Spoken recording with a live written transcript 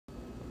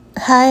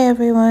Hi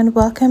everyone,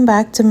 welcome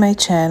back to my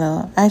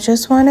channel. I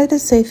just wanted to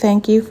say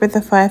thank you for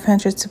the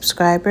 500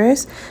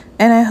 subscribers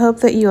and I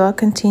hope that you all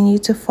continue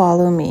to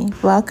follow me.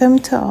 Welcome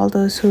to all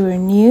those who are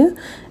new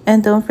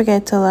and don't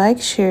forget to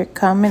like, share,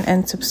 comment,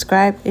 and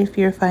subscribe if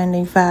you're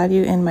finding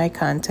value in my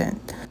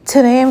content.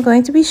 Today I'm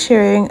going to be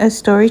sharing a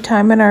story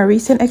time on our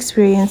recent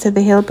experience at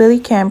the Hillbilly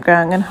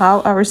Campground and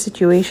how our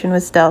situation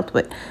was dealt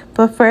with.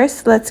 But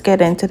first, let's get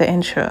into the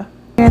intro.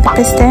 We are the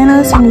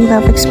Castanos and we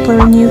love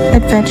exploring new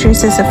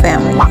adventures as a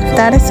family. If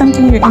that is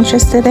something you're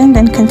interested in,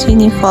 then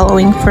continue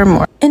following for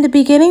more. In the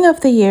beginning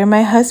of the year,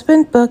 my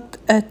husband booked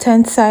a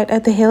tent site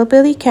at the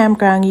Hillbilly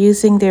Campground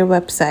using their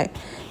website.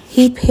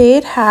 He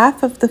paid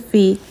half of the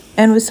fee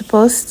and was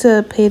supposed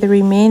to pay the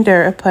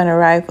remainder upon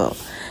arrival.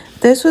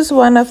 This was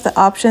one of the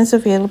options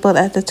available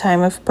at the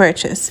time of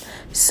purchase,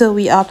 so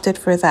we opted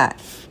for that.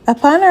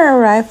 Upon our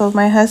arrival,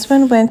 my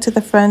husband went to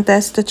the front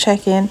desk to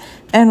check in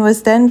and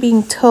was then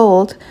being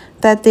told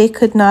that they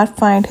could not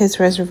find his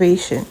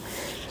reservation.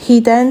 He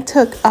then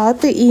took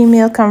out the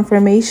email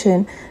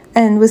confirmation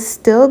and was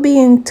still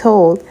being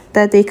told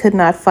that they could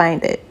not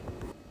find it.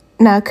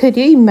 Now, could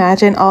you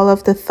imagine all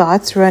of the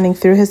thoughts running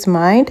through his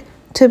mind?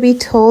 To be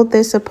told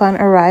this upon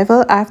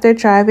arrival after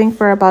driving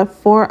for about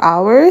 4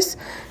 hours?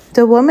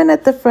 The woman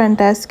at the front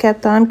desk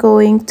kept on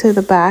going to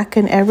the back,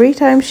 and every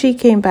time she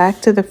came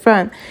back to the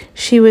front,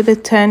 she would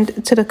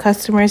attend to the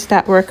customers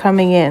that were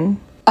coming in.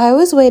 I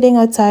was waiting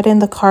outside in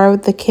the car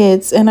with the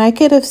kids, and I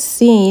could have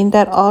seen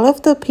that all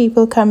of the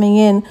people coming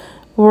in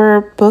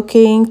were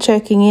booking,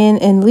 checking in,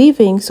 and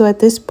leaving, so at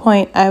this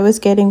point, I was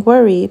getting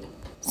worried.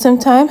 Some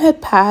time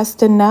had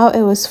passed, and now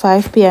it was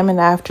 5 p.m. in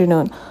the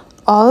afternoon.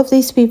 All of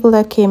these people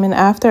that came in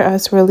after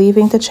us were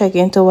leaving to check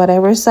into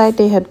whatever site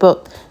they had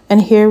booked,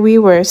 and here we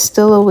were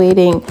still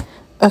awaiting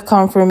a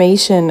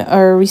confirmation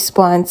or a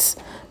response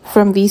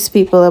from these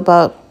people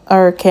about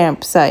our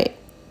campsite.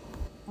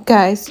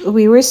 Guys,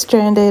 we were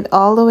stranded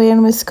all the way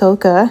in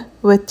Muskoka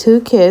with 2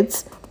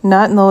 kids,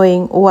 not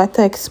knowing what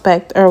to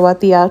expect or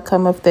what the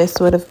outcome of this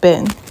would have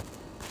been.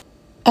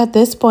 At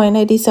this point,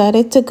 I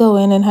decided to go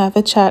in and have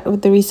a chat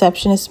with the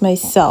receptionist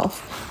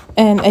myself.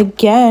 And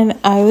again,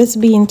 I was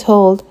being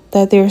told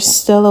that they're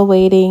still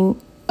awaiting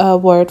a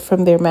word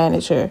from their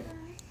manager.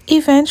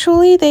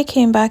 Eventually, they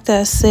came back to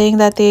us saying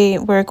that they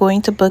were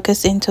going to book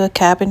us into a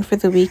cabin for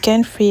the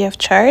weekend free of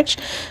charge.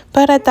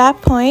 But at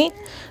that point,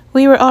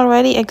 we were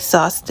already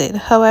exhausted.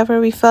 However,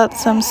 we felt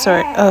some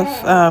sort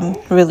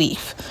of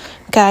relief.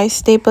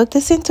 Guys, they booked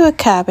us into a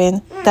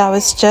cabin that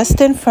was just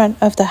in front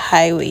of the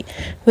highway,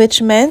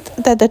 which meant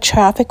that the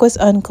traffic was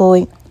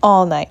ongoing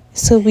all night.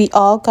 So we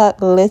all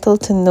got little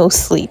to no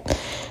sleep.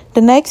 The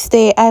next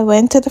day, I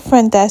went to the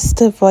front desk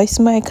to voice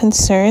my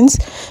concerns,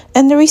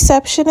 and the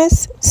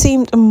receptionist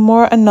seemed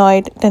more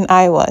annoyed than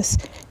I was.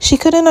 She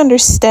couldn't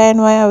understand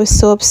why I was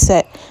so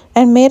upset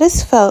and made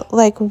us felt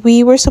like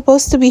we were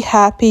supposed to be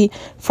happy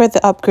for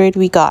the upgrade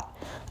we got.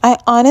 I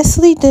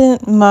honestly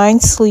didn't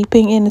mind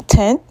sleeping in a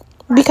tent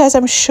because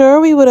I'm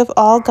sure we would have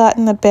all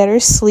gotten a better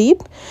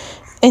sleep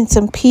in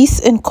some peace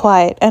and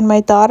quiet, and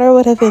my daughter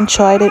would have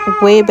enjoyed it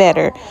way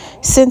better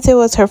since it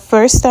was her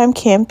first time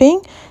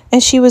camping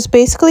and she was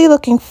basically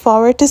looking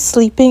forward to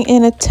sleeping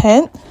in a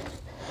tent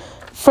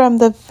from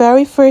the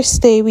very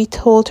first day we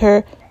told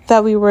her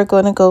that we were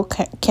going to go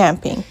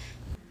camping.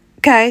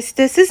 Guys,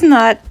 this is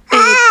not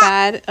a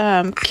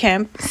bad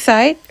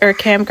campsite or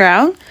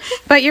campground,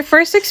 but your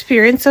first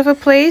experience of a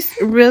place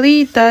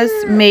really does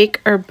make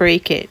or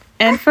break it.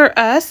 And for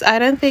us, I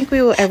don't think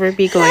we will ever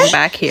be going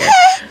back here.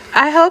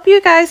 I hope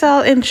you guys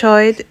all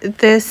enjoyed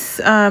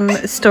this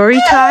story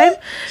time.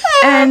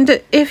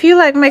 And if you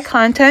like my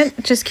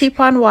content, just keep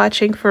on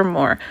watching for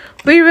more.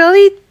 We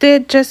really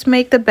did just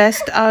make the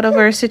best out of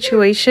our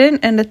situation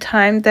and the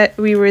time that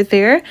we were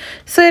there.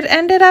 So it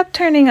ended up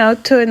turning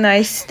out to a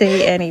nice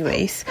day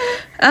anyways.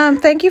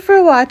 Thank you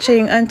for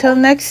watching. Until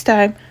next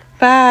time.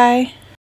 Bye.